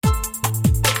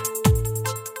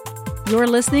You're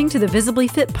listening to the Visibly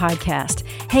Fit podcast.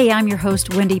 Hey, I'm your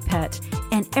host, Wendy Pett,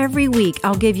 and every week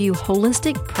I'll give you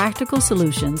holistic, practical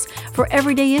solutions for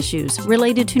everyday issues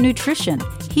related to nutrition,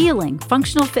 healing,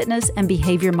 functional fitness, and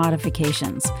behavior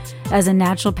modifications. As a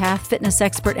naturopath, fitness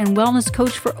expert, and wellness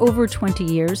coach for over 20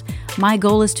 years, my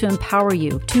goal is to empower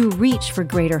you to reach for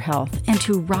greater health and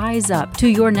to rise up to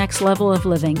your next level of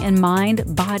living in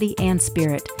mind, body, and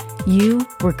spirit. You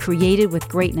were created with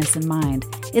greatness in mind.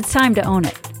 It's time to own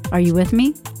it. Are you with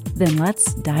me? Then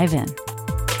let's dive in.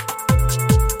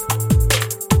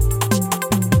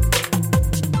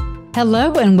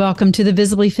 Hello and welcome to the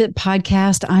Visibly Fit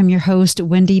podcast. I'm your host,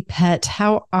 Wendy Pett.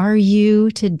 How are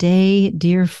you today,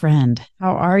 dear friend?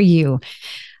 How are you?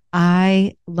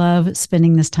 I love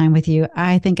spending this time with you.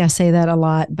 I think I say that a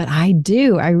lot, but I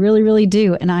do. I really, really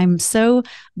do. And I'm so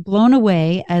blown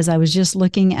away as I was just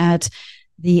looking at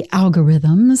the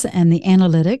algorithms and the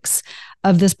analytics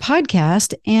of this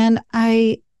podcast. And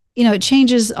it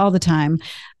changes all the time.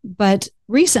 But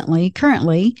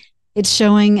currently, it's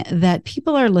showing that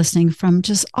people are listening from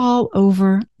just all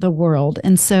over the world.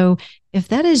 And so if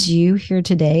that is you here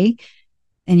today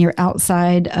and you're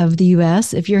outside of the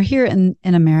US, if you're here in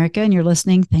America and you're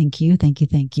listening, thank you.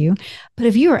 But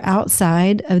if you are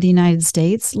outside of the United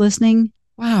States listening,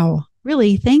 wow,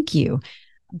 really, thank you.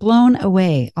 Blown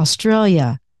away.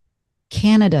 Australia,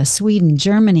 Canada, Sweden,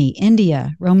 Germany,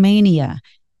 India, Romania,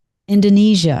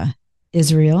 Indonesia,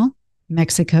 Israel,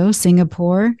 Mexico,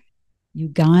 Singapore,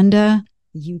 Uganda,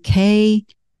 UK, I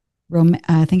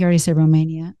think I already said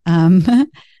Romania,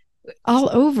 all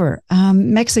over,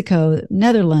 Mexico,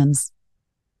 Netherlands,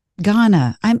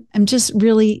 Ghana. I'm just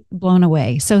really blown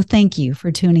away. So thank you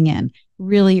for tuning in.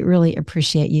 Really, really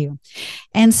appreciate you.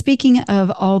 And speaking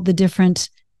of all the different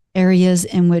areas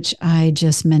in which I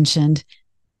just mentioned,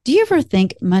 do you ever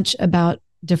think much about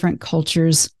different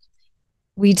cultures?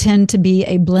 We tend to be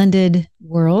a blended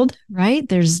world, right?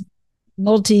 There's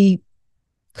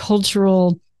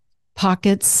multicultural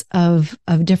pockets of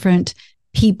different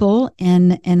people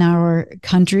in our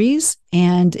countries,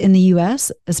 and in the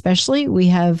US especially, we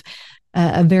have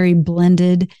a very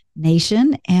blended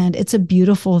nation, and it's a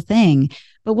beautiful thing.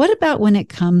 But what about when it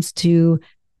comes to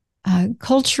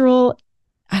cultural,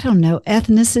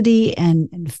 ethnicity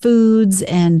and foods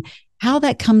and how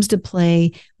that comes to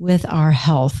play with our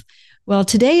health? Well,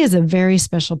 today is a very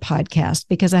special podcast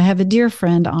because I have a dear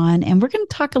friend on, and we're going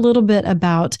to talk a little bit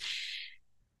about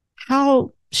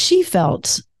how she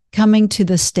felt coming to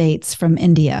the States from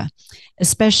India,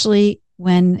 especially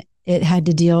when it had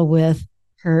to deal with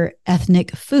her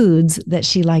ethnic foods that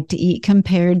she liked to eat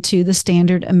compared to the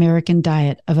standard American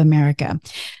diet of America.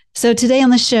 So today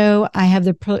on the show, I have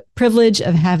the privilege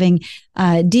of having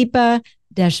Deepa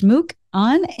Deshmukh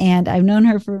on, and I've known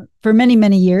her for many,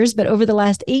 many years, but over the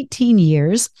last 18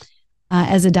 years,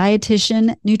 as a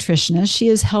dietitian nutritionist, she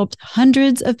has helped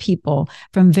hundreds of people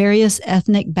from various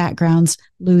ethnic backgrounds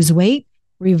lose weight,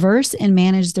 reverse and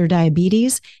manage their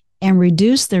diabetes, and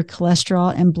reduce their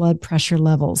cholesterol and blood pressure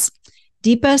levels.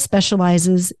 Deepa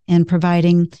specializes in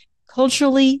providing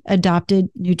culturally adopted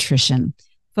nutrition,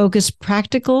 focused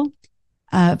practical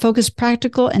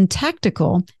and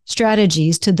tactical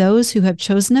strategies to those who have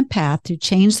chosen a path to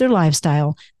change their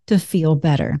lifestyle to feel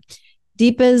better.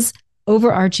 Deepa's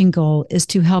overarching goal is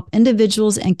to help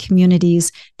individuals and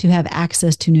communities to have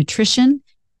access to nutrition,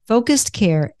 focused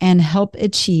care, and help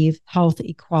achieve health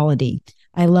equality.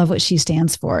 I love what she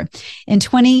stands for. In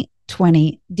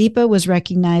 2020, Deepa was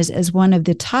recognized as one of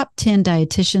the top 10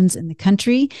 dietitians in the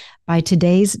country by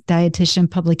Today's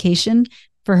Dietitian publication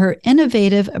for her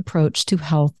innovative approach to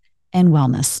health and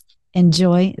wellness.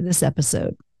 Enjoy this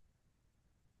episode.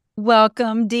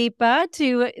 Welcome, Deepa,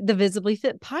 to the Visibly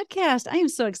Fit podcast. I am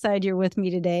so excited you're with me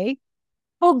today.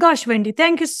 Oh gosh, Wendy,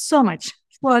 thank you so much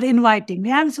for inviting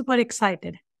me. I'm super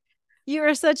excited. You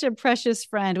are such a precious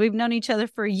friend. We've known each other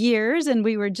for years, and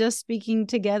we were just speaking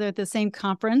together at the same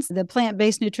conference, the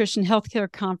Plant-Based Nutrition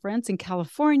Healthcare Conference in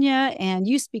California, and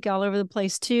you speak all over the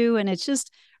place too, and it's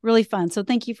just really fun. So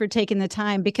thank you for taking the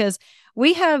time, because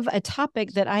we have a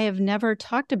topic that I have never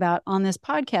talked about on this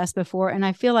podcast before, and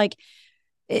I feel like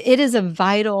it is a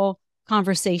vital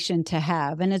conversation to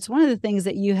have. And it's one of the things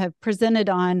that you have presented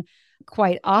on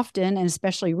quite often, and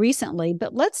especially recently.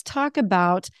 But let's talk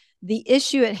about the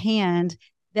issue at hand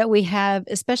that we have,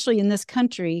 especially in this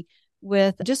country,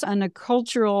 with just on a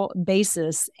cultural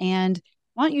basis. And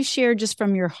why don't you share just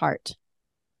from your heart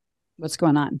what's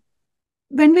going on?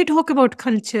 When we talk about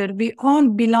culture, we all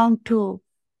belong to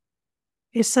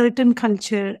a certain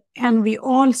culture, and we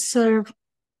all serve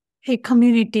a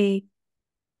community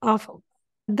of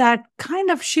that kind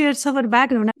of shares our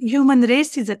background. Human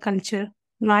race is a culture.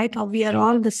 right? Or we are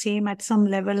all the same at some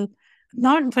level.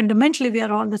 Not fundamentally, we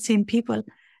are all the same people.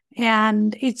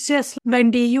 And it's just,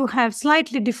 Wendy, you have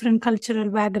slightly different cultural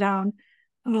background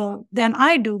than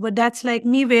I do, but that's like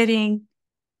me wearing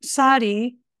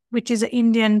sari, which is an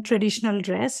Indian traditional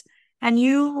dress, and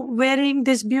you wearing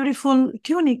this beautiful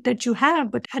tunic that you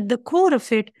have, but at the core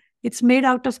of it, it's made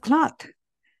out of cloth.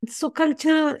 So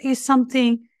culture is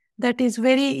something that is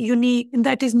very unique,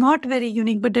 that is not very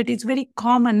unique, but that is very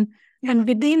common. And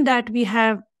within that, we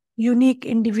have unique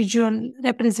individual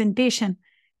representation.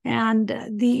 And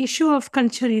the issue of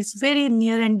culture is very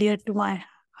near and dear to my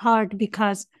heart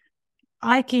because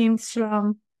I came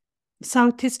from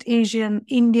Southeast Asian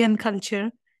Indian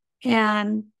culture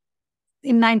and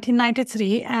in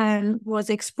 1993 and was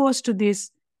exposed to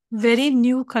this very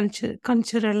new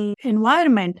cultural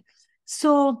environment.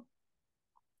 So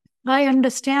I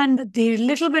understand the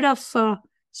little bit of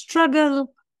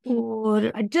struggle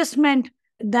or adjustment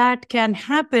that can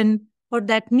happen or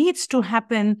that needs to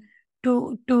happen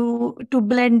to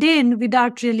blend in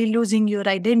without really losing your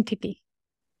identity.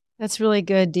 That's really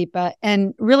good, Deepa.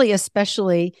 And really,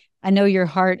 especially, I know your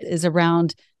heart is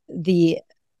around the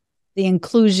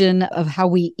inclusion of how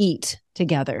we eat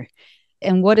together.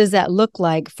 And what does that look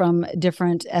like from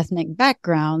different ethnic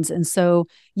backgrounds? And so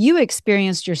you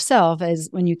experienced yourself as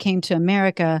when you came to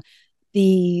America,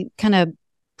 the kind of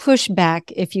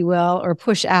pushback, if you will, or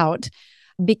push out,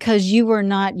 because you were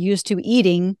not used to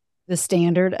eating the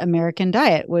standard American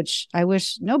diet, which I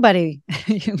wish nobody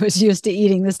was used to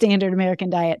eating the standard American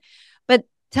diet. But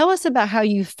tell us about how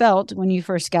you felt when you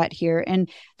first got here. And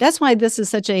that's why this is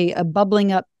such a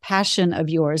bubbling up passion of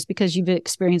yours, because you've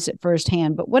experienced it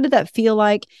firsthand. But what did that feel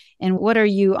like? And what are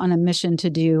you on a mission to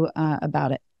do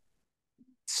about it?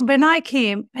 When I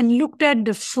came and looked at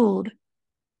the food,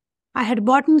 I had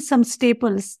bought some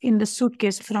staples in the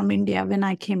suitcase from India when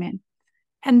I came in.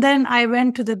 And then I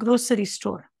went to the grocery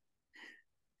store.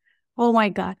 Oh my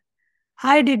God.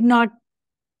 I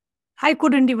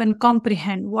couldn't even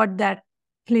comprehend what that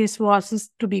place was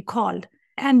to be called.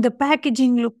 And the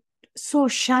packaging looked so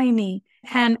shiny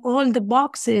and all the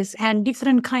boxes and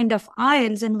different kind of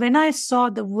aisles. And when I saw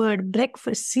the word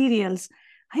breakfast cereals,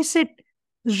 I said,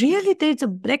 really, there's a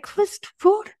breakfast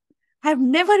food? I've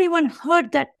never even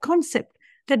heard that concept,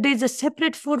 that there's a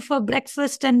separate food for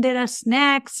breakfast and there are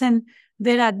snacks and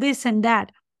there are this and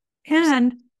that.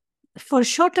 And for a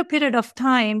shorter period of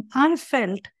time, I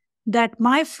felt that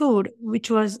my food, which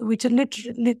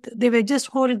literally, they were just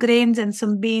whole grains and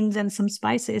some beans and some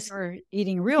spices. Or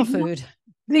eating real food.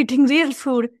 Eating real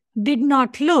food did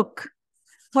not look,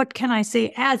 what can I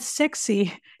say, as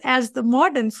sexy as the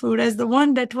modern food, as the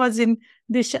one that was in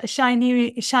the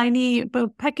shiny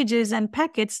packages and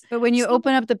packets. But when you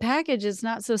open up the package, it's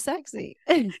not so sexy.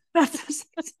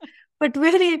 But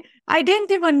really, I didn't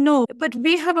even know. But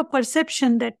we have a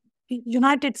perception that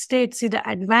United States is the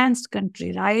advanced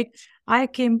country, right? I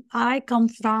come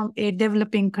from a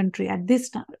developing country at this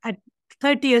time. At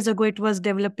 30 years ago, it was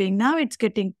developing. Now it's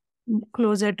getting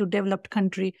closer to developed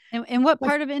country. And what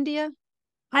part of India?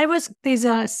 There's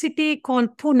a city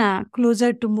called Pune,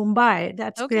 closer to Mumbai.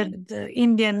 That's where the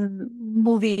Indian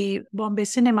movie Bombay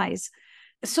Cinema is.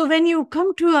 So when you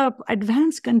come to an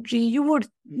advanced country,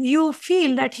 you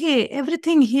feel that, hey,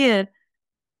 everything here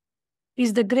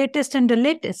is the greatest and the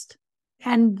latest.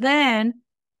 And then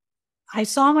I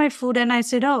saw my food and I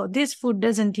said, oh, this food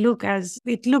doesn't look as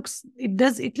it looks.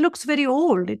 It looks very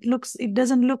old. It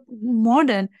doesn't look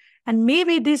modern. And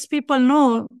maybe these people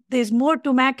know there's more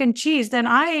to mac and cheese than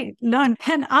I learned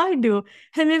and I do.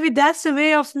 And maybe that's the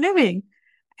way of living.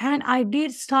 And I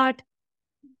did start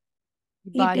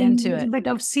eating a little bit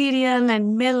of cereal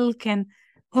and milk and,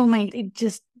 it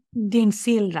just didn't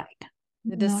feel right.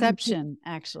 The deception,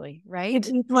 actually, right?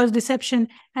 It was deception.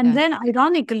 And then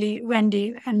ironically,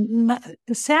 Wendy, and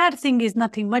the sad thing is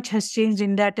nothing much has changed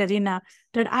in that arena,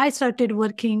 that I started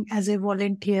working as a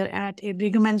volunteer at a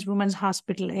Brigham and Women's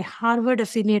Hospital, a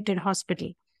Harvard-affiliated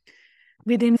hospital,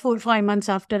 within 4 or 5 months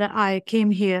after I came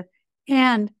here.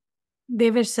 And they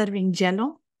were serving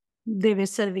Jello. They were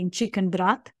serving chicken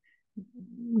broth,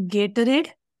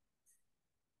 Gatorade.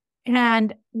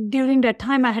 And during that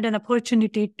time, I had an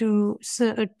opportunity to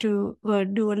do a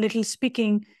little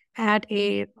speaking at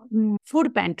a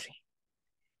food pantry.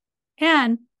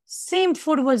 And same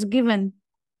food was given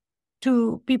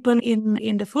to people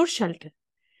in the food shelter.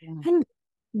 Yeah. And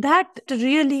that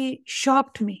really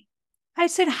shocked me. I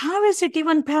said, how is it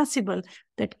even possible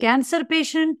that cancer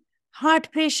patient, heart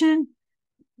patient,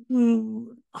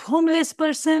 homeless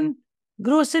person,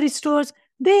 grocery stores,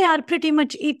 they are pretty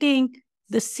much eating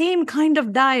the same kind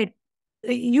of diet?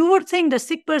 You would think the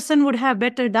sick person would have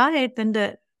better diet than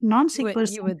the non-sick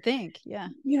person. You would think, yeah.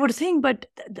 You would think, but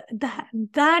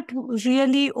that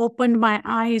really opened my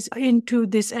eyes into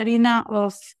this arena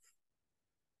of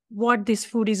what this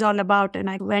food is all about. And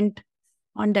I went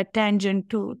on that tangent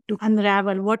to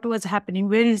unravel what was happening,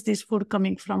 where is this food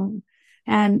coming from,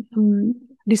 and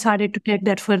decided to take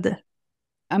that further.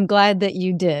 I'm glad that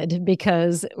you did,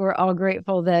 because we're all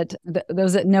grateful that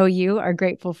those that know you are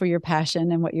grateful for your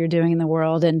passion and what you're doing in the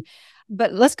world.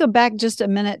 But let's go back just a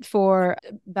minute for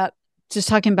about just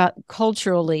talking about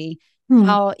culturally,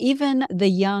 how even the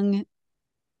young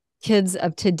kids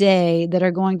of today that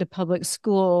are going to public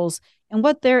schools and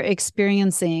what they're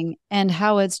experiencing and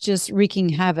how it's just wreaking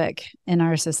havoc in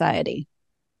our society.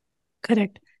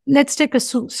 Correct. Let's take a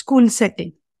school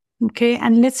setting. Okay.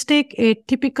 And let's take a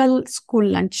typical school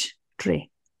lunch tray.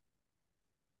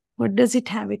 What does it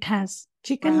have? It has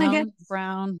chicken nuggets.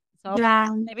 Brown,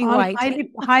 maybe white.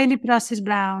 Highly processed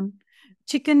brown.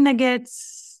 Chicken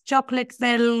nuggets, chocolate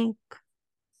milk,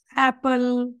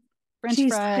 apple,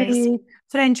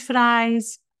 French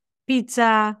fries,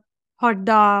 pizza, hot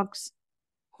dogs,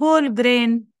 whole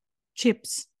grain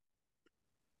chips.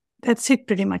 That's it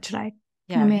pretty much, right?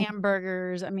 Yeah,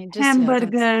 hamburgers. Just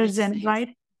hamburgers right?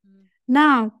 Mm-hmm.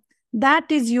 Now,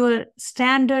 that is your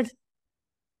standard.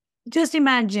 Just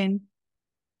imagine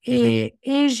a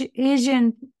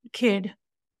Asian kid,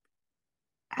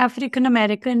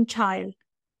 African-American child,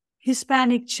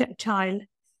 Hispanic child,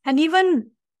 and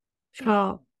even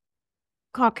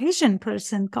Caucasian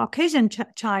person, Caucasian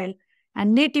child,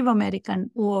 and Native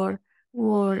American or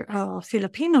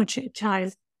Filipino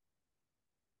child.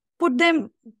 Put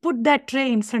that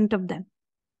tray in front of them.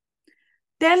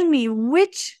 Tell me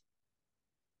which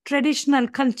traditional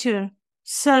culture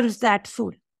serves that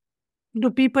food. Do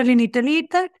people in Italy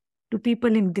eat that? Do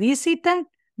people in Greece eat that?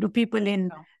 Do people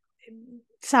in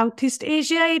Southeast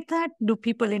Asia eat that? Do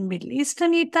people in Middle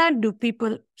Eastern eat that? Do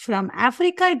people from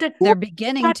Africa eat that? They're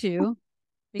beginning to.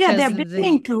 Yeah, they're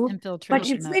beginning to. But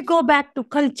if we go back to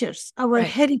cultures, our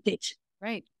heritage.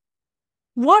 Right.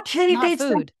 What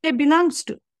heritage it belongs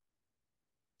to?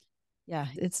 Yeah,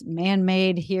 it's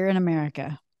man-made here in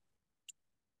America.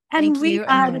 And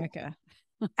America.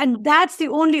 And that's the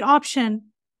only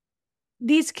option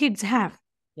these kids have.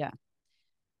 Yeah.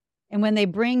 And when they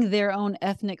bring their own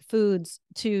ethnic foods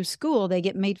to school, they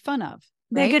get made fun of.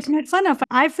 They get made fun of.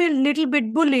 I feel a little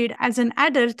bit bullied as an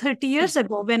adult 30 years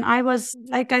ago when I was,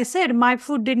 like I said, my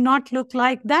food did not look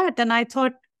like that. And I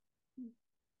thought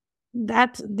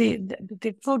that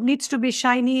the food needs to be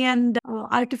shiny and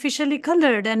artificially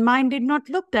colored, and mine did not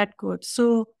look that good.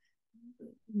 So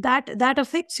that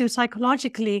affects you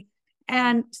psychologically.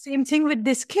 And same thing with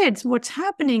these kids. What's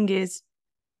happening is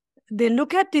they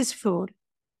look at this food,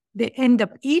 they end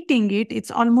up eating it. It's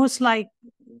almost like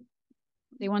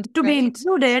they want to be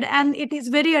included, and it is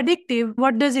very addictive.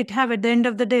 What does it have at the end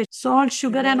of the day? Salt,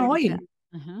 sugar, and oil.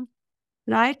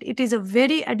 Right? It is a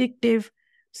very addictive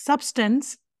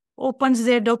substance, opens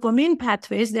their dopamine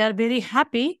pathways. They are very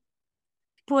happy.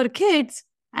 Poor kids.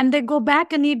 And they go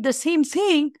back and eat the same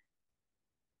thing.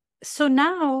 So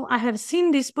now I have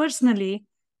seen this personally.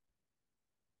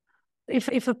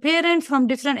 If a parent from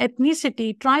different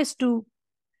ethnicity tries to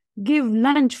give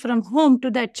lunch from home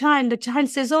to that child, the child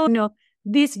says, oh no,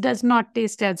 this does not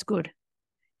taste as good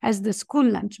as the school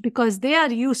lunch, because they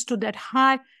are used to that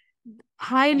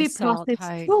highly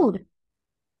processed food.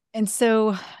 And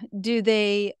so do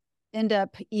they end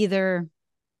up either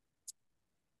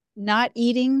not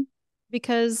eating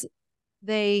because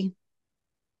they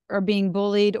are being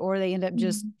bullied, or they end up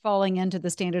just falling into the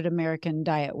standard American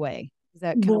diet way? Is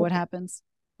that kind of what happens?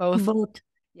 Both.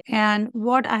 Yeah. And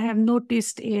what I have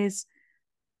noticed is,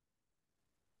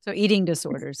 so eating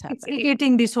disorders happen.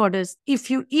 Eating disorders.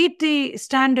 If you eat the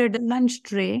standard lunch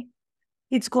tray,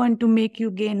 it's going to make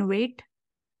you gain weight,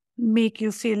 make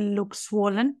you look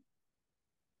swollen,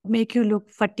 make you look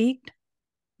fatigued,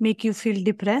 make you feel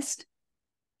depressed.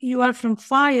 You are from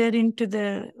fire into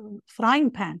the frying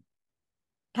pan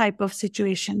type of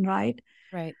situation, right?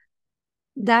 Right.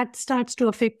 That starts to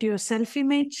affect your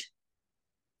self-image.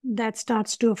 That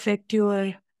starts to affect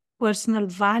your personal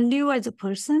value as a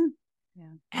person. Yeah.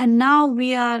 And now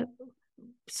we are,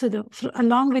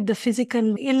 along with the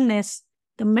physical illness,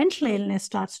 the mental illness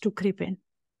starts to creep in.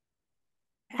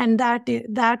 And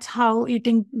that's how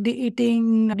the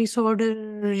eating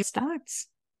disorder starts.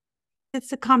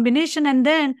 It's a combination. And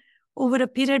then over a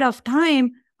period of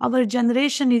time, our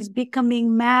generation is becoming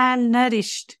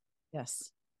malnourished.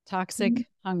 Yes. Toxic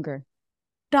hunger.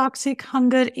 Toxic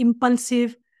hunger,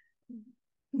 impulsive.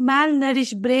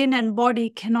 Malnourished brain and body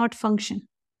cannot function.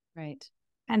 Right.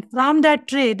 And from that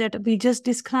tray that we just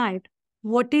described,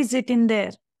 what is it in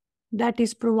there? that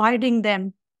is providing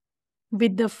them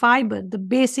with the fiber, the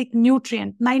basic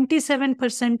nutrient.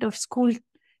 97% of school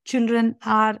children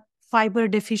are fiber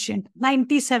deficient.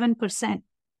 97%.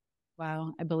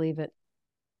 Wow, I believe it.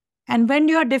 And when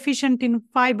you are deficient in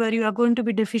fiber, you are going to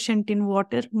be deficient in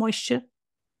water, moisture.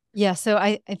 Yeah. So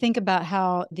I think about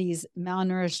how these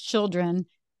malnourished children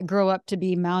grow up to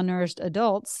be malnourished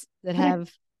adults that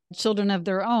have children of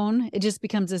their own. It just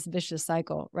becomes this vicious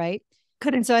cycle, right?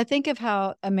 Correct. And so I think of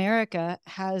how America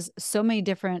has so many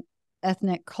different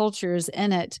ethnic cultures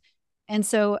in it. And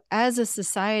so as a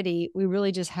society, we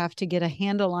really just have to get a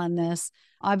handle on this.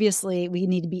 Obviously, we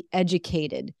need to be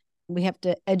educated. We have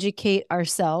to educate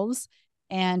ourselves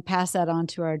and pass that on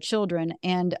to our children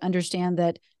and understand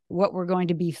that what we're going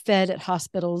to be fed at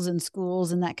hospitals and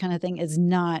schools and that kind of thing is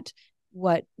not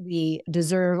what we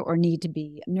deserve or need to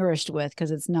be nourished with,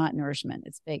 because it's not nourishment,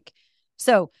 it's fake.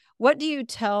 So what do you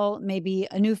tell maybe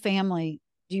a new family?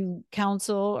 Do you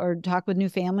counsel or talk with new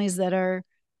families that are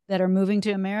moving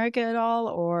to America at all?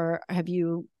 Or have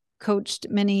you coached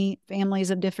many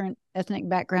families of different ethnic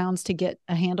backgrounds to get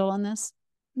a handle on this?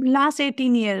 Last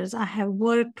 18 years, I have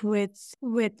worked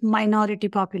with minority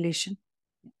population.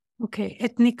 Okay,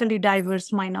 ethnically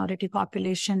diverse minority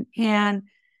population and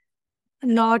a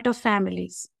lot of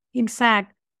families. In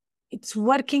fact, it's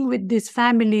working with these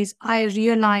families, I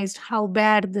realized how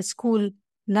bad the school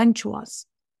lunch was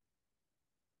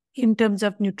in terms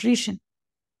of nutrition.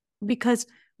 Because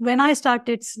when I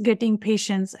started getting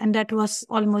patients, and that was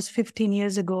almost 15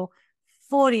 years ago,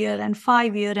 4-year and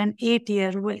 5-year and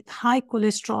 8-year with high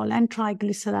cholesterol and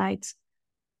triglycerides,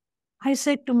 I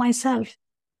said to myself,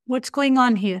 what's going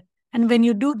on here? And when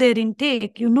you do their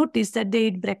intake, you notice that they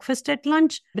eat breakfast at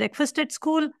lunch, breakfast at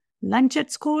school, lunch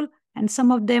at school, and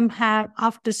some of them have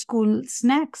after school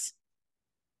snacks.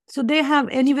 So they have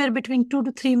anywhere between 2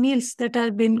 to 3 meals that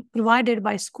are being provided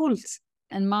by schools.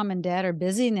 And mom and dad are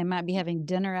busy and they might be having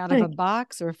dinner out of a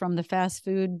box or from the fast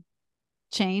food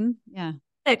chain. Yeah.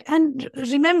 Right. And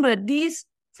remember, these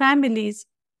families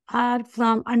are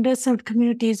from underserved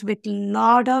communities with a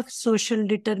lot of social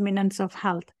determinants of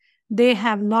health. They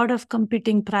have a lot of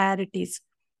competing priorities,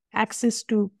 access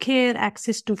to care,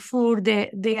 access to food.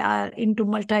 They are into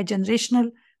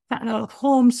multi-generational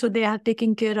homes, so they are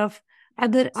taking care of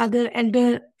other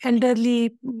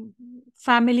elderly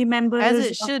family members. As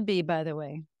it should be, by the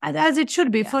way. As it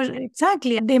should be. Yeah.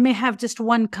 Exactly. They may have just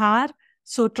one car,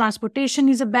 so transportation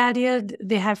is a barrier.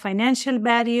 They have financial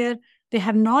barrier. They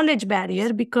have knowledge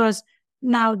barrier, because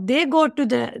now they go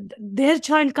to their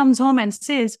child comes home and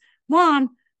says,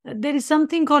 Mom, there is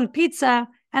something called pizza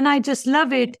and I just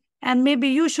love it. And maybe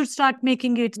you should start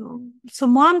making it. So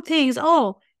mom thinks,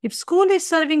 oh, if school is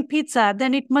serving pizza,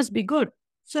 then it must be good.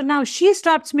 So now she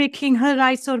starts making her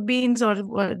rice or beans or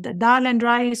the dal and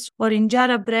rice or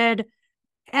injera bread.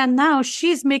 And now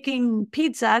she's making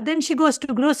pizza. Then she goes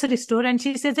to grocery store and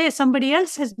she says, hey, somebody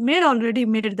else has already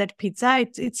made that pizza.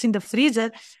 It's in the freezer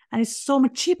and it's so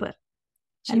much cheaper.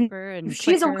 And if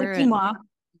she's a working mom.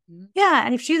 Mm-hmm. Yeah.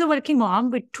 And if she's a working mom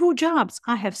with 2 jobs,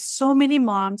 I have so many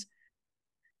moms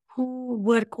who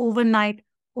work overnight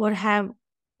or have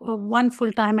one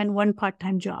full-time and one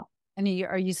part-time job. And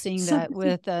are you seeing that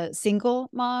with single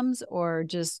moms or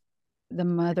just the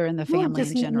mother and the family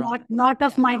in general? Lot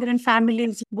of migrant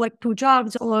families work 2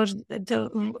 jobs, or the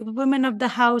women of the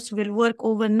house will work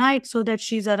overnight so that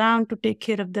she's around to take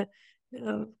care of the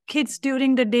kids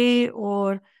during the day,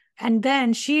 and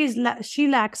then she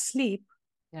lacks sleep.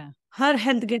 Yeah, her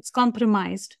health gets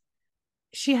compromised.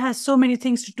 She has so many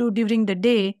things to do during the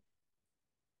day.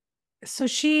 So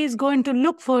she is going to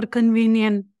look for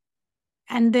convenient.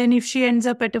 And then if she ends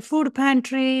up at a food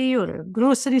pantry or a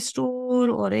grocery store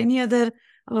or any other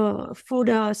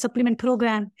food supplement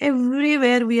program,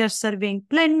 everywhere we are serving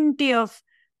plenty of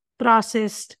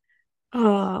processed,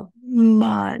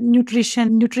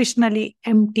 nutritionally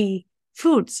empty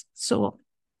foods. So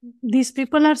these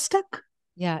people are stuck.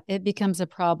 Yeah, it becomes a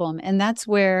problem. And that's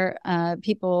where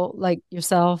people like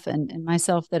yourself and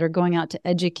myself that are going out to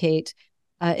educate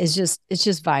it's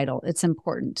just vital. It's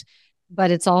important. But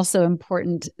it's also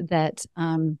important that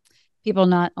people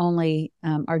not only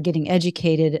are getting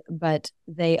educated, but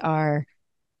they are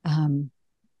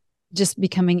just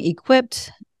becoming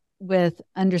equipped with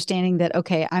understanding that,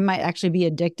 okay, I might actually be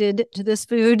addicted to this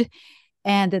food,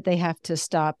 and that they have to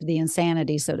stop the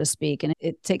insanity, so to speak. And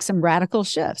it takes some radical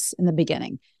shifts in the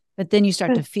beginning. But then you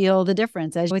start to feel the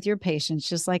difference, as with your patients,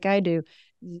 just like I do.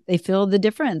 They feel the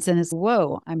difference and it's,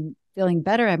 whoa, I'm feeling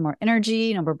better. I have more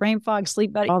energy, more brain fog,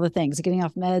 sleep better, all the things, getting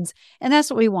off meds. And that's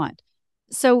what we want.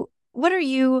 So what are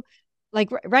you like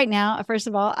right now, first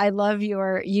of all, I love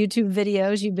your YouTube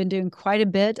videos. You've been doing quite a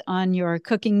bit on your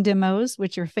cooking demos,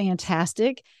 which are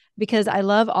fantastic because I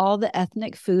love all the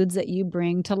ethnic foods that you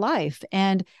bring to life.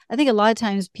 And I think a lot of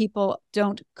times people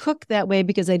don't cook that way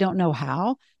because they don't know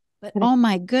how. But oh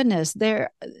my goodness,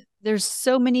 there's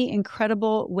so many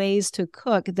incredible ways to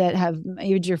cook that have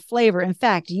made your flavor. In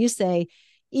fact, you say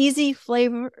easy,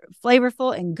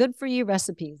 flavorful, and good for you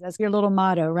recipes. That's your little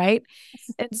motto, right?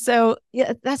 And so,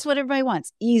 yeah, that's what everybody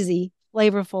wants: easy,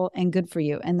 flavorful, and good for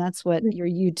you. And that's what your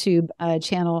YouTube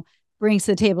channel brings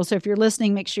to the table. So if you're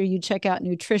listening, make sure you check out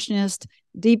nutritionist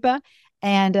Deepa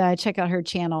and check out her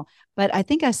channel. But I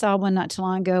think I saw one not too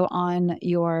long ago on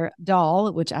your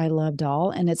dal, which I love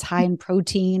dal, and it's high in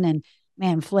protein and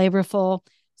man, flavorful.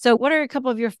 So what are a couple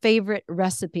of your favorite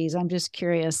recipes? I'm just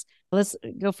curious. Let's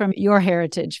go from your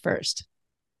heritage first.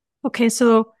 Okay,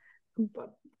 so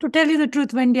to tell you the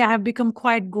truth, Wendy, I have become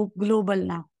quite global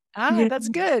now. That's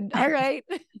good. All right.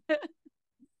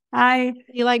 I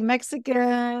You like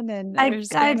Mexican and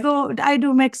I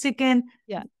do Mexican.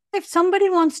 Yeah. If somebody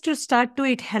wants to start to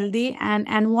eat healthy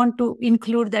and want to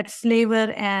include that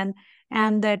flavor and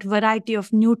that variety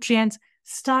of nutrients,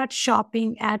 start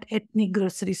shopping at ethnic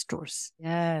grocery stores.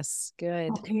 Yes,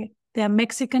 good. Okay. There are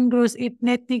Mexican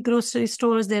ethnic grocery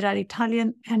stores. There are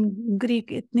Italian and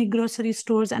Greek ethnic grocery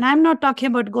stores. And I'm not talking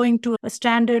about going to a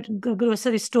standard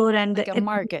grocery store and like the a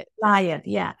market aisle.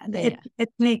 Yeah,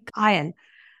 ethnic aisle.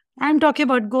 I'm talking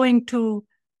about going to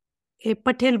a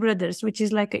Patel Brothers, which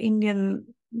is like an Indian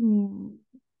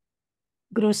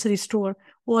grocery store,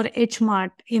 or H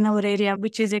Mart in our area,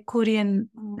 which is a Korean,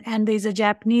 and there's a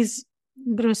Japanese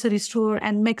grocery store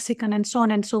and Mexican and so on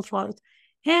and so forth.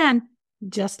 And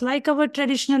just like our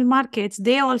traditional markets,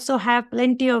 they also have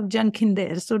plenty of junk in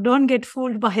there. So don't get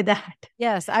fooled by that.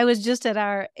 Yes, I was just at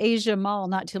our Asia mall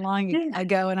not too long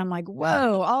ago, and I'm like,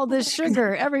 whoa, all this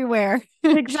sugar everywhere.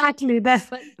 Exactly. But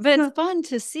it's fun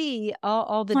to see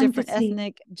all the different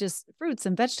ethnic just fruits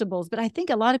and vegetables. But I think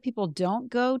a lot of people don't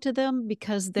go to them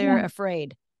because they're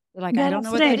afraid. They're like, I don't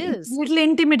know what that is. A little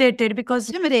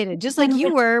intimidated just like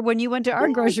you were when you went to our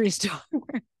grocery store.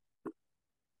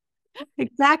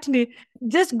 Exactly.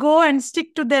 Just go and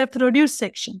stick to their produce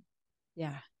section.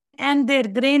 Yeah. And their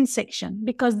grain section,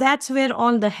 because that's where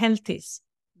all the health is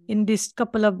in this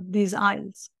couple of these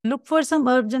aisles. Look for some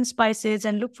herbs and spices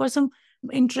and look for some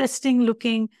interesting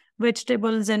looking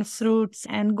vegetables and fruits,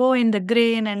 and go in the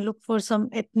grain and look for some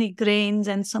ethnic grains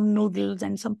and some noodles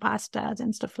and some pastas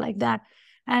and stuff like that.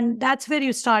 And that's where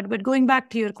you start. But going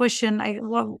back to your question,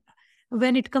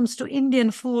 when it comes to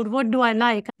Indian food, what do I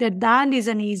like? The dal is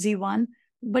an easy one.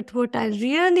 But what I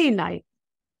really like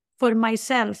for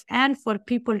myself and for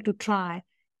people to try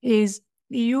is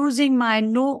using my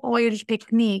no oil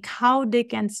technique, how they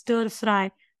can stir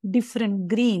fry different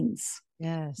greens.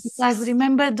 Yes. Because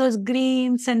remember those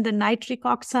greens and the nitric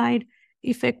oxide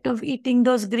effect of eating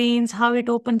those greens, how it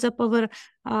opens up our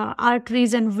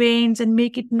arteries and veins and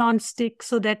make it non-stick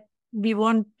so that we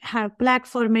won't have plaque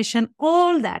formation,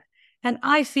 all that. And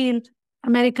I feel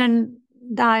American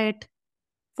diet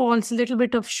falls a little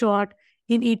bit of short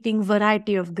in eating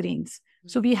variety of greens.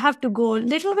 So we have to go a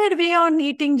little bit beyond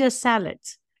eating just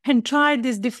salads and try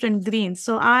these different greens.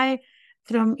 So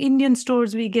from Indian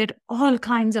stores, we get all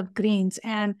kinds of greens,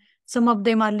 and some of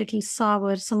them are a little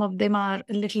sour, some of them are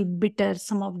a little bitter,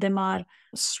 some of them are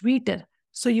sweeter.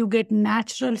 So you get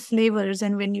natural flavors.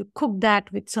 And when you cook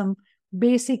that with some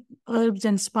basic herbs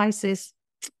and spices,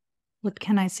 what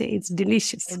can I say? It's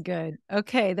delicious. Oh, good.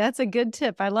 Okay. That's a good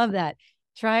tip. I love that.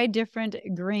 Try different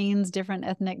greens, different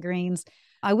ethnic greens.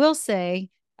 I will say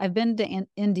I've been to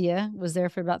India, was there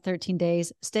for about 13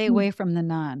 days. Stay away from the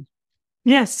naan.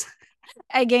 Yes.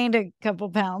 I gained a couple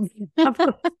pounds. Of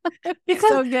course. Because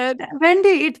so good.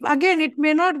 Wendy, it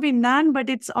may not be naan, but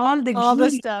it's all the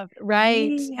stuff.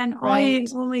 Right. Ghee and oil.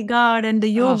 Oh my God. And the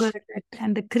yogurt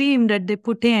and the cream that they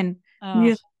put in.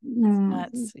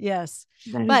 Nuts. Yes.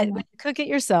 But cook it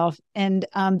yourself. And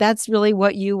that's really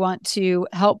what you want to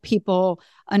help people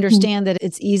understand, that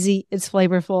it's easy, it's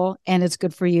flavorful, and it's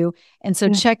good for you. And so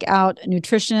check out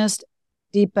nutritionist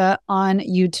Deepa on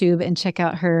YouTube and check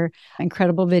out her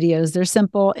incredible videos. They're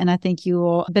simple, and I think you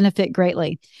will benefit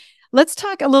greatly. Let's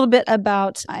talk a little bit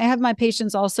about, I have my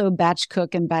patients also batch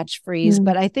cook and batch freeze,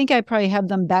 but I think I probably have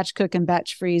them batch cook and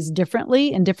batch freeze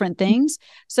differently in different things.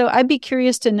 So I'd be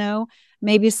curious to know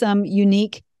maybe some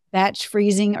unique batch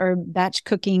freezing or batch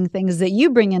cooking things that you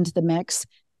bring into the mix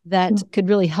that could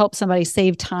really help somebody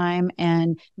save time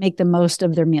and make the most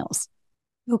of their meals.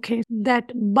 Okay,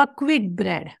 that buckwheat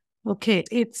bread. Okay,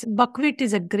 buckwheat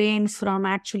is a grain from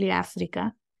actually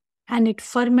Africa, and it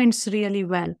ferments really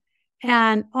well.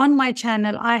 And on my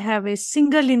channel, I have a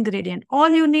single ingredient. All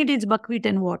you need is buckwheat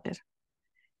and water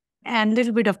and a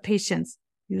little bit of patience.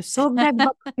 You soak that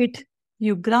buckwheat,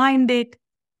 you grind it,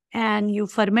 and you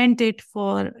ferment it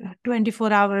for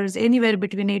 24 hours, anywhere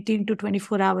between 18 to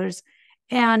 24 hours,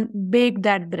 and bake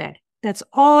that bread. That's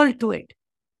all to it.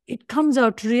 It comes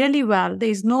out really well. There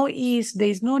is no yeast, there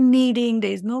is no kneading,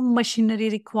 there is no machinery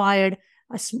required.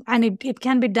 And it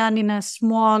can be done in a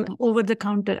small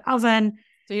over-the-counter oven.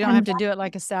 So you don't have to do it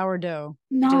like a sourdough.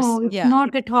 No, it's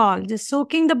not at all. Just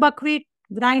soaking the buckwheat,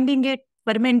 grinding it,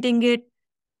 fermenting it,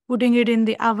 putting it in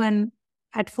the oven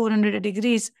at 400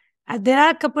 degrees. There are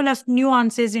a couple of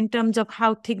nuances in terms of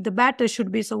how thick the batter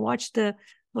should be. So watch the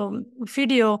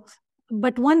video.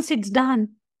 But once it's done,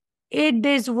 8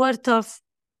 days worth of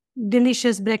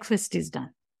delicious breakfast is done.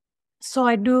 So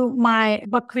I do my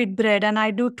buckwheat bread, and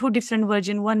I do 2 different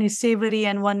versions. One is savory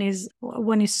and one is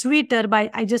sweeter,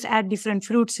 but I just add different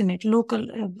fruits in it, local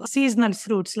seasonal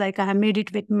fruits. Like I have made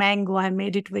it with mango, I have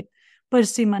made it with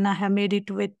persimmon, I have made it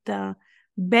with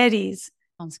berries.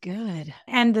 Sounds good.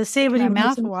 And the savory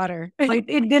mouth water.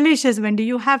 It's delicious, Wendy.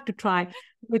 You have to try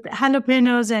with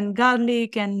jalapenos and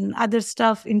garlic and other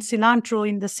stuff in cilantro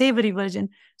in the savory version.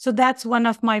 So that's one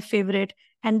of my favorite.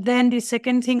 And then the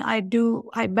second thing I do,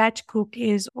 I batch cook,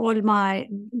 is all my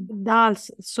dals.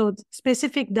 So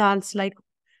specific dals like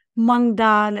mung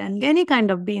dal and any kind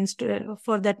of beans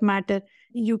for that matter,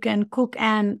 you can cook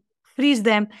and freeze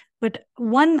them. But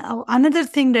another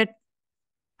thing that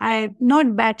I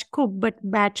not batch cook, but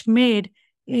batch made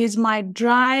is my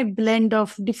dry blend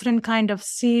of different kind of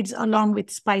seeds along with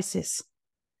spices.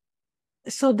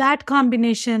 So that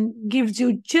combination gives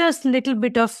you just a little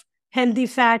bit of healthy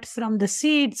fat from the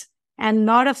seeds and a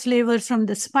lot of flavor from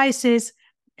the spices.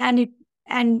 And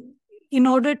in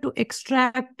order to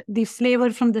extract the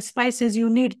flavor from the spices, you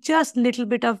need just a little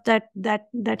bit of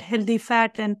that healthy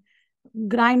fat, and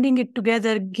grinding it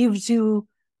together gives you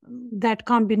that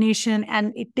combination,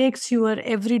 and it takes your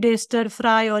everyday stir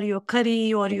fry or your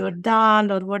curry or your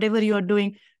dal or whatever you're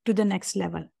doing to the next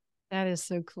level. That is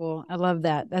so cool. I love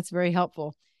that. That's very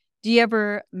helpful. Do you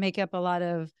ever make up a lot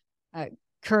of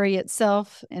curry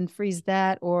itself and freeze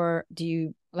that, or do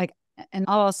you and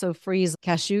I'll also freeze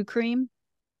cashew cream.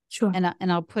 Sure.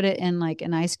 And I'll put it in like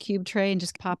an ice cube tray and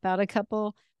just pop out a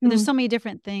couple. There's so many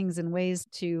different things and ways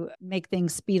to make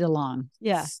things speed along.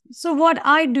 Yeah. So what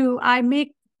I do, I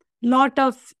make lot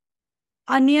of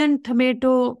onion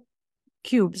tomato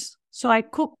cubes. So I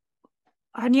cook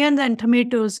onions and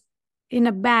tomatoes in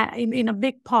a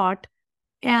big pot,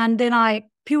 and then I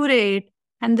puree it,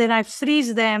 and then I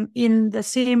freeze them in the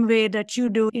same way that you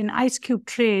do in ice cube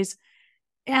trays.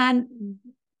 And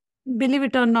believe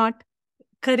it or not,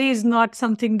 curry is not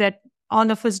something that all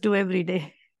of us do every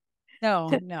day.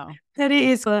 No. Curry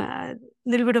is a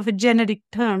little bit of a generic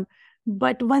term.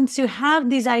 But once you have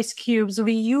these ice cubes,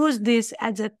 we use this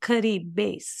as a curry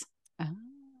base.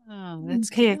 Oh,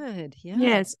 that's good. Yeah.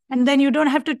 Yes. And then you don't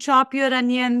have to chop your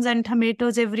onions and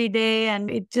tomatoes every day. And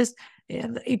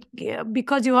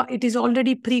because it is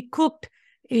already pre-cooked,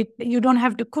 you don't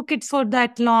have to cook it for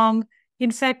that long.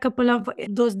 In fact, a couple of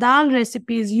those dal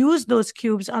recipes use those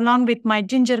cubes along with my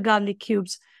ginger garlic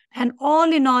cubes. And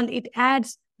all in all, it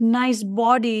adds nice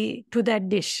body to that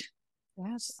dish.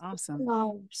 That's awesome.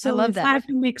 Wow. I love that. If I have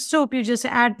to make soup, you just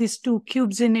add these 2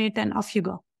 cubes in it and off you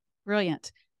go.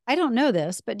 Brilliant. I don't know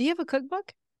this, but do you have a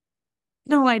cookbook?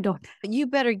 No, I don't. You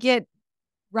better get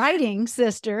writing,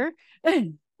 sister.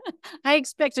 I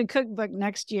expect a cookbook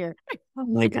next year. Oh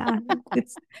my God.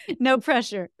 No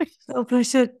pressure. No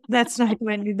pressure. That's right,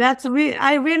 Wendy.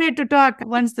 We need to talk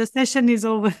once the session is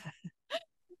over.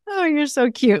 Oh, you're so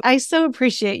cute. I so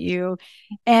appreciate you.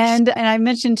 And I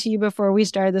mentioned to you before we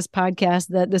started this podcast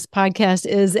that this podcast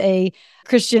is a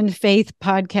Christian faith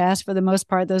podcast for the most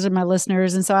part. Those are my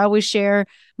listeners. And so I always share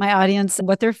my audience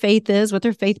what their faith is, what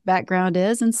their faith background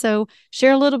is. And so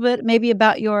share a little bit maybe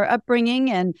about your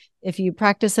upbringing and if you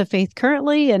practice a faith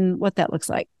currently and what that looks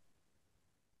like.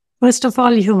 First of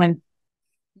all, human.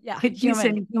 Yeah,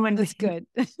 human. That's good.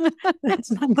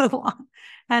 That's number one.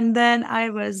 And then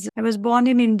I was born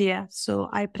in India, so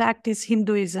I practice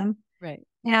Hinduism. Right.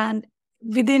 And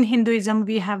within Hinduism,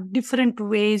 we have different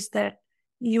ways that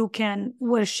you can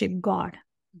worship God.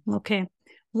 Okay.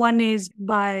 One is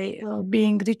by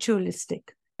being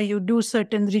ritualistic. You do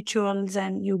certain rituals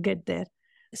and you get there.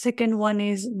 Second one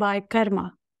is by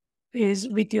karma, is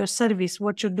with your service,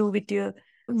 what you do with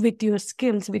your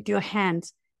skills, with your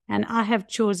hands. And I have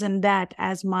chosen that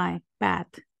as my path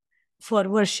for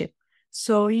worship.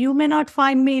 So you may not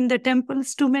find me in the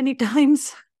temples too many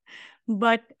times,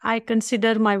 but I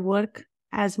consider my work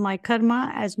as my karma,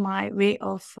 as my way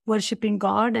of worshiping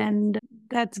God, and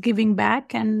that's giving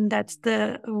back, and that's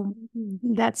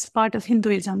part of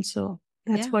Hinduism. So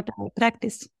that's what I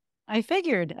practice. I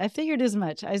figured as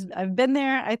much. I've been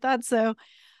there. I thought so,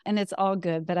 and it's all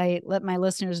good. But I let my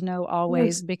listeners know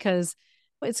always, because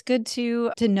it's good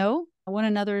to know one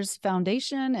another's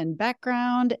foundation and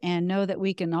background, and know that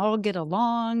we can all get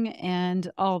along and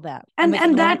all that. And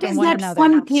that is that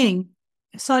fun thing.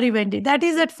 Sorry, Wendy. That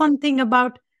is that fun thing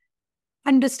about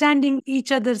understanding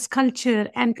each other's culture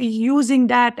and using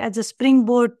that as a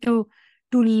springboard to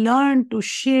learn, to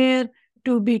share,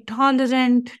 to be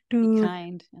tolerant, to be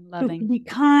kind and loving, to be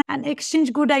kind and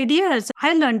exchange good ideas.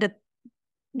 I learned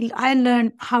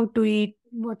how to eat.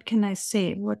 What can I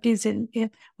say? What is it? Okay.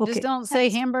 Just don't say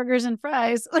hamburgers and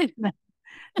fries.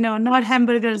 No, not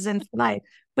hamburgers and fries,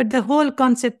 but the whole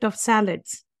concept of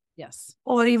salads. Yes.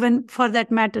 Or even for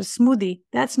that matter, smoothie.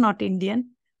 That's not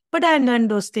Indian. But I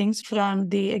learned those things from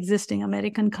the existing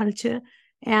American culture.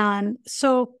 And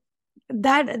so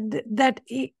that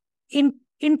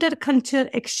interculture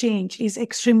exchange is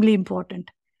extremely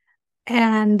important.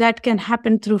 And that can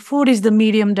happen through food is the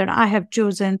medium that I have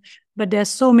chosen. But there's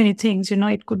so many things,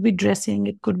 it could be dressing,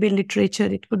 it could be literature,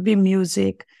 it could be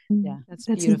music. Yeah, that's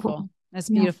beautiful. Important. That's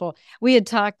beautiful. Yeah. We had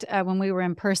talked when we were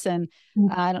in person.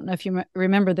 I don't know if you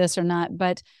remember this or not,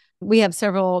 but we have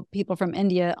several people from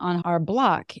India on our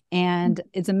block. And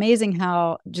it's amazing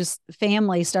how just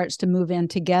family starts to move in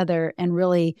together and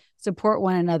really support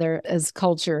one another as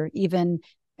culture, even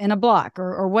in a block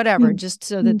or whatever, just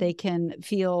so that they can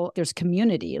feel there's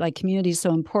community. Like, community is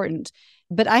so important.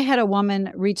 But I had a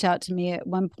woman reach out to me at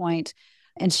one point,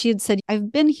 and she had said,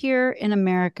 I've been here in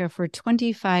America for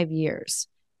 25 years.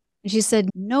 And she said,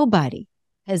 nobody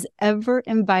has ever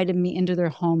invited me into their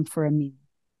home for a meal.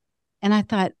 And I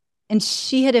thought, and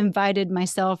she had invited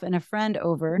myself and a friend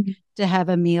over to have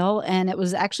a meal. And it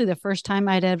was actually the first time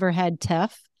I'd ever had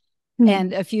teff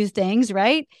and a few things,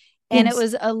 right? And it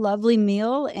was a lovely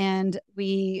meal. And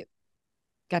we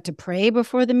got to pray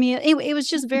before the meal. It was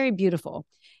just very beautiful.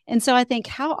 And so I think,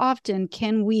 how often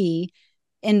can we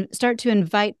start to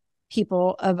invite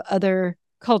people of other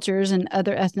cultures and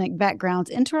other ethnic backgrounds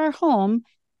into our home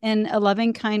in a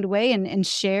loving, kind way, and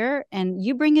share, and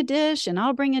you bring a dish and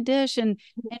I'll bring a dish, and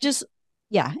just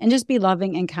be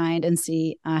loving and kind, and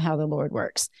see how the Lord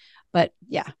works. But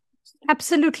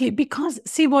absolutely. Because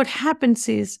see, what happens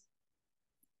is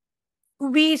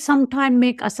we sometimes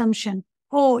make assumption.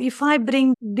 Oh, if I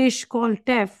bring dish called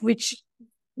teff, which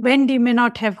Wendy may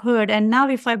not have heard, and now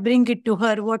if I bring it to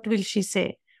her, what will she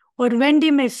say? Or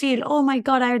Wendy may feel, oh my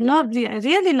God, I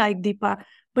really like Deepa.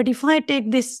 But if I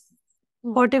take this,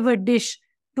 whatever dish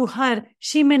to her,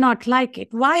 she may not like it.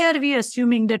 Why are we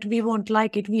assuming that we won't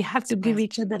like it? We have to give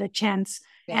each other a chance.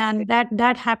 Yeah. And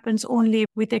that happens only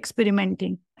with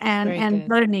experimenting and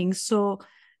learning. So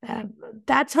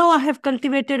that's how I have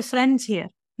cultivated friends here,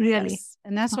 really. Yes.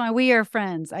 And that's why we are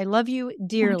friends. I love you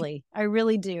dearly. I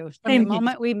really do. From the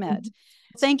moment we met.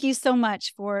 Thank you so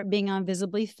much for being on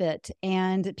Visibly Fit.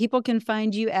 And people can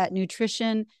find you at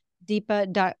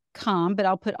nutritiondeepa.com, but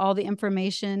I'll put all the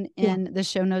information in the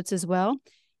show notes as well.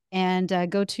 And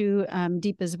go to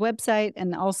Deepa's website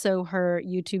and also her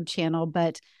YouTube channel.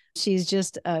 But she's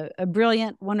just a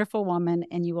brilliant, wonderful woman,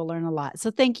 and you will learn a lot.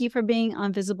 So thank you for being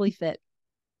on Visibly Fit.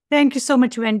 Thank you so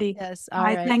much, Wendy. Yes.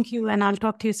 I thank you, and I'll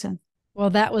talk to you soon. Well,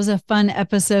 that was a fun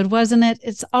episode, wasn't it?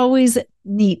 It's always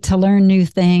neat to learn new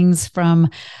things from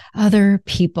other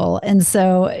people. And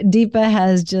so Deepa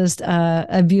has just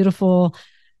a beautiful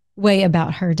way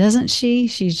about her, doesn't she?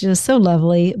 She's just so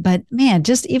lovely. But man,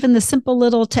 just even the simple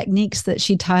little techniques that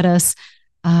she taught us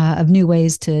of new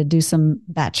ways to do some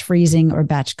batch freezing or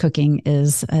batch cooking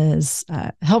is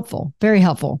helpful, very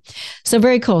helpful. So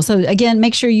very cool. So again,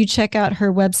 make sure you check out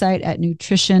her website at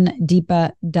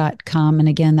nutritiondeepa.com. And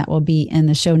again, that will be in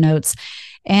the show notes.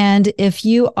 And if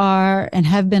you are and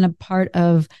have been a part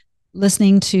of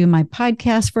listening to my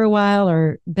podcast for a while,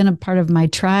 or been a part of my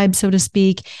tribe, so to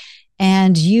speak,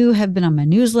 and you have been on my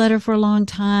newsletter for a long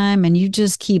time, and you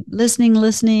just keep listening,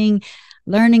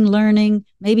 learning,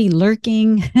 maybe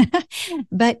lurking,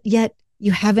 but yet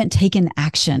you haven't taken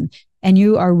action and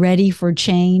you are ready for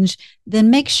change,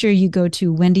 then make sure you go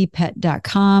to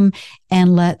wendypett.com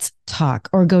and let's talk,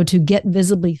 or go to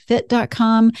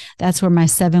getvisiblyfit.com. That's where my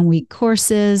 7-week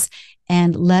course is.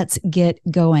 And let's get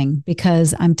going,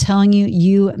 because I'm telling you,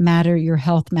 you matter, your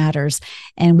health matters,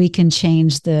 and we can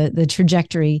change the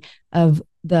trajectory of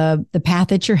the path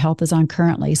that your health is on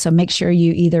currently. So make sure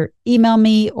you either email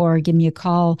me or give me a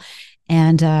call,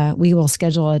 and we will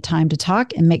schedule a time to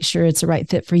talk and make sure it's the right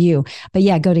fit for you. But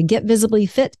yeah, go to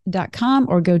getvisiblyfit.com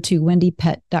or go to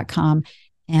wendypet.com.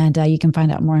 And you can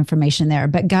find out more information there.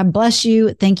 But God bless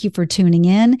you. Thank you for tuning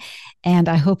in. And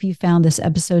I hope you found this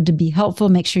episode to be helpful.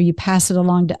 Make sure you pass it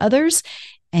along to others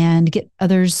and get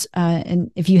others.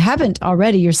 And if you haven't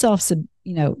already yourself,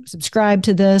 subscribe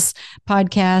to this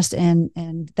podcast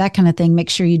and that kind of thing, make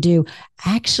sure you do.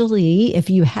 Actually, if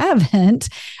you haven't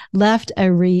left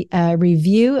a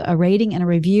review, a rating and a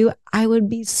review, I would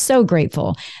be so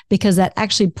grateful, because that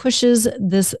actually pushes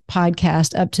this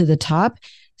podcast up to the top.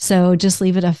 So just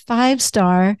leave it a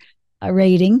 5-star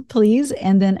rating, please,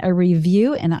 and then a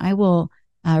review, and I will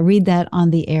read that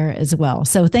on the air as well.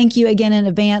 So thank you again in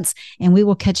advance, and we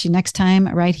will catch you next time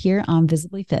right here on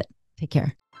Visibly Fit. Take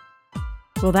care.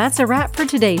 Well, that's a wrap for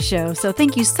today's show. So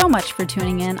thank you so much for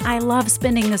tuning in. I love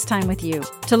spending this time with you.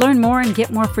 To learn more and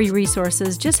get more free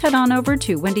resources, just head on over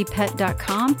to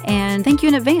wendypet.com. And thank you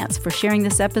in advance for sharing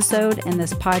this episode and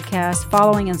this podcast,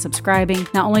 following and subscribing,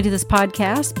 not only to this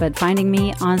podcast, but finding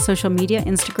me on social media,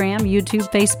 Instagram, YouTube,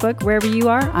 Facebook, wherever you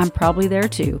are, I'm probably there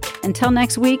too. Until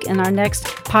next week and our next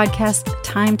podcast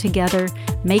time together,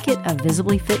 make it a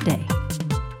visibly fit day.